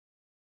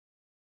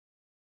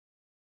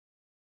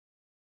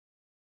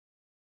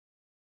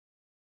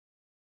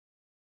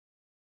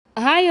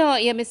Hayo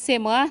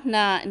yamesemwa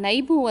na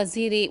naibu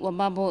waziri wa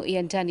mambo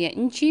ya ndani ya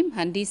nchi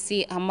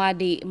mhandisi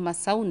Hamadi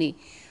Masauni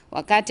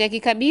wakati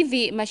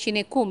akikabidhi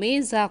mashine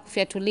 10 za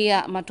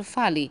kufyatulia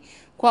matofali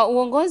kwa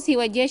uongozi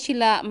wa jeshi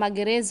la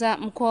magereza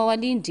mkoa wa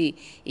Lindi,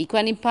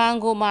 ikiwa ni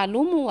mpango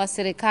maalumu wa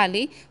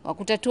serikali wa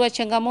kutatua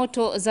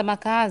changamoto za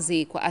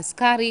makazi kwa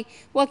askari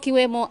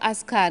wakiwemo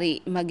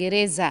askari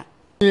magereza.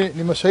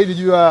 Ni mashahidi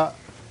juu ya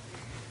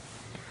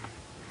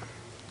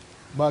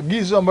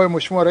maagizo ambayo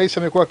Mheshimiwa Rais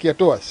amekuwa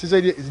akiyatoa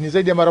ni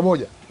zaidi ya mara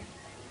moja,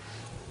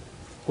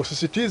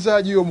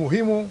 kusisitiza juu ya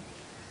umuhimu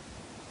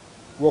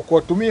wa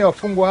kuwatumia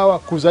wafungwa hawa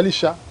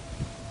kuzalisha,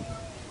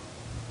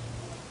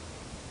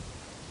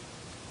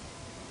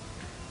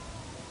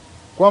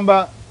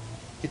 kwamba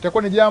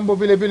itakuwa ni jambo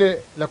vile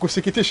vile la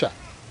kusikitisha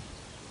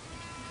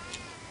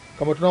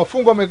kama tuna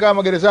wafungwa wamekaa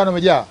magerezani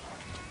wamejaa,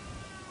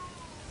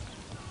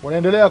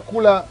 wanaendelea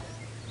kula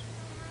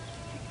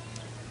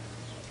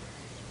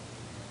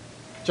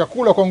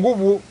chakula kwa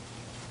nguvu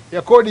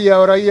ya kodi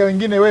ya raia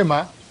wengine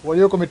wema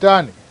walioko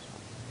mitaani,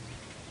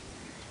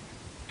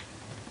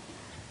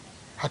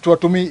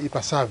 hatuwatumii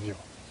ipasavyo.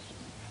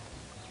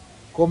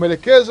 Kwa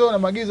maelekezo na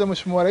maagizo ya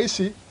Mheshimiwa Rais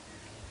ya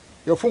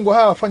wafungwa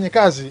hawa wafanye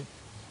kazi,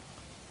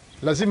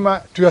 lazima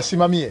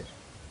tuyasimamie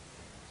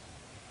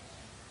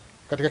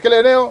katika kila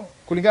eneo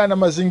kulingana na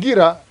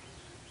mazingira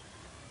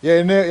ya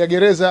eneo ya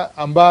gereza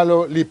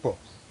ambalo lipo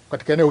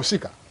katika eneo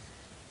husika.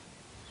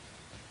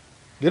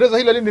 Gereza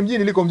hili Lindi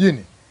mjini liko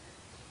mjini.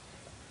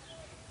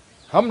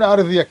 Hamna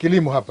ardhi ya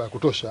kilimo hapa ya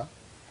kutosha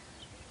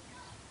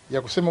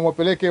ya kusema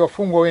mwapeleke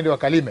wafungwa waende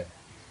wakalime.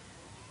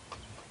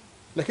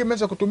 Lakini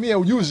mmeweza kutumia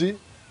ujuzi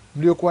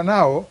mliokuwa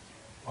nao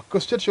wa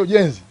kikosi chetu cha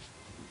ujenzi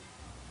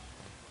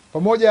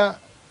pamoja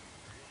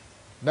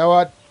na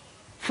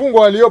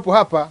wafungwa waliopo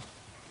hapa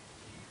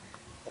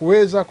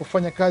kuweza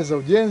kufanya kazi za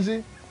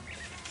ujenzi,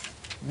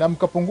 na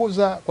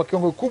mkapunguza kwa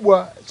kiwango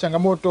kikubwa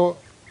changamoto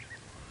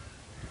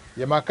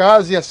ya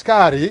makazi ya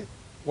askari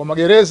wa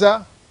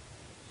magereza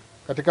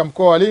katika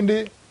mkoa wa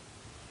Lindi.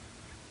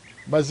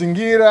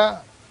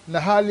 Mazingira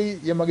na hali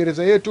ya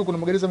magereza yetu, kuna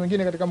magereza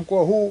mengine katika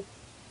mkoa huu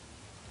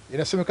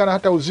inasemekana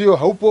hata uzio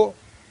haupo.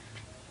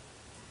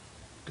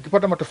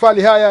 Tukipata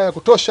matofali haya ya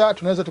kutosha,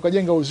 tunaweza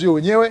tukajenga uzio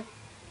wenyewe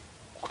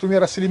kutumia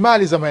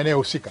rasilimali za maeneo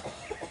husika.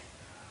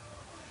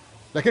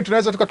 Lakini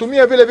tunaweza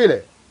tukatumia vile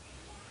vile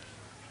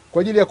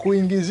kwa ajili ya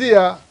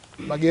kuingizia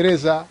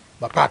magereza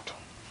mapato.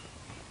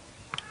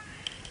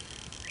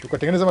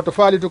 Tukatengeneza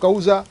matofali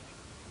tukauza,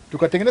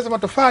 tukatengeneza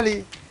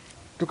matofali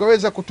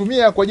tukaweza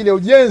kutumia kwa ajili ya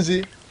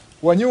ujenzi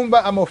wa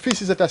nyumba ama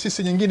ofisi za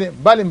taasisi nyingine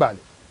mbalimbali.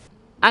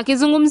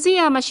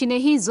 Akizungumzia mashine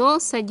hizo,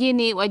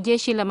 sajini wa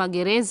jeshi la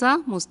magereza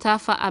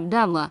Mustafa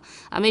Abdallah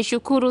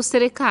ameshukuru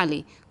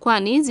serikali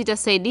kwani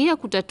zitasaidia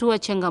kutatua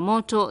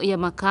changamoto ya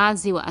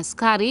makazi wa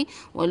askari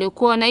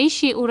waliokuwa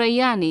wanaishi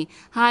uraiani,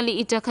 hali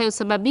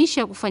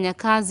itakayosababisha kufanya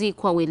kazi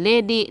kwa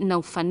weledi na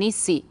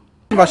ufanisi.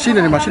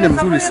 Mashine ni mashine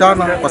mzuri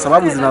sana kwa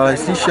sababu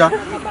zinarahisisha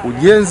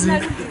ujenzi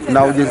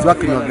na ujenzi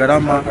wake ni wa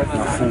gharama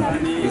nafuu.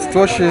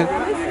 Isitoshe,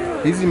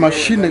 hizi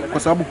mashine kwa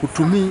sababu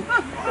hutumii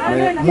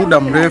muda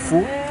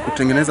mrefu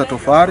kutengeneza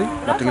tofali,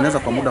 natengeneza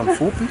kwa muda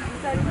mfupi.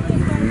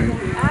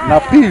 Na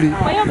pili,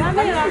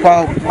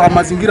 kwa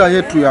mazingira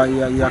yetu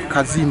ya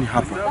kazini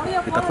hapa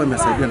itakuwa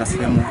imesaidia na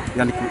sehemu,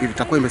 yani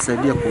itakuwa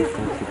imesaidia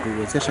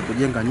kutuwezesha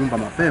kujenga nyumba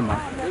mapema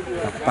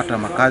na kupata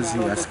makazi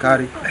ya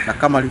askari, na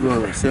kama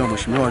alivyosema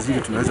Mheshimiwa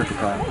Waziri, tunaweza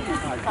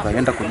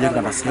tukaenda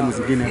kujenga na sehemu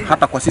zingine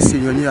hata kwa sisi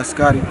wenyewe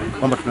askari,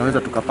 kwamba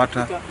tunaweza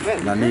tukapata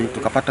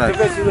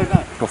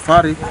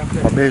tofali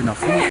kwa bei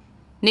nafuu.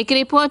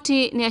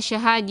 Nikiripoti ni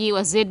Ashahaji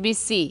wa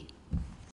ZBC.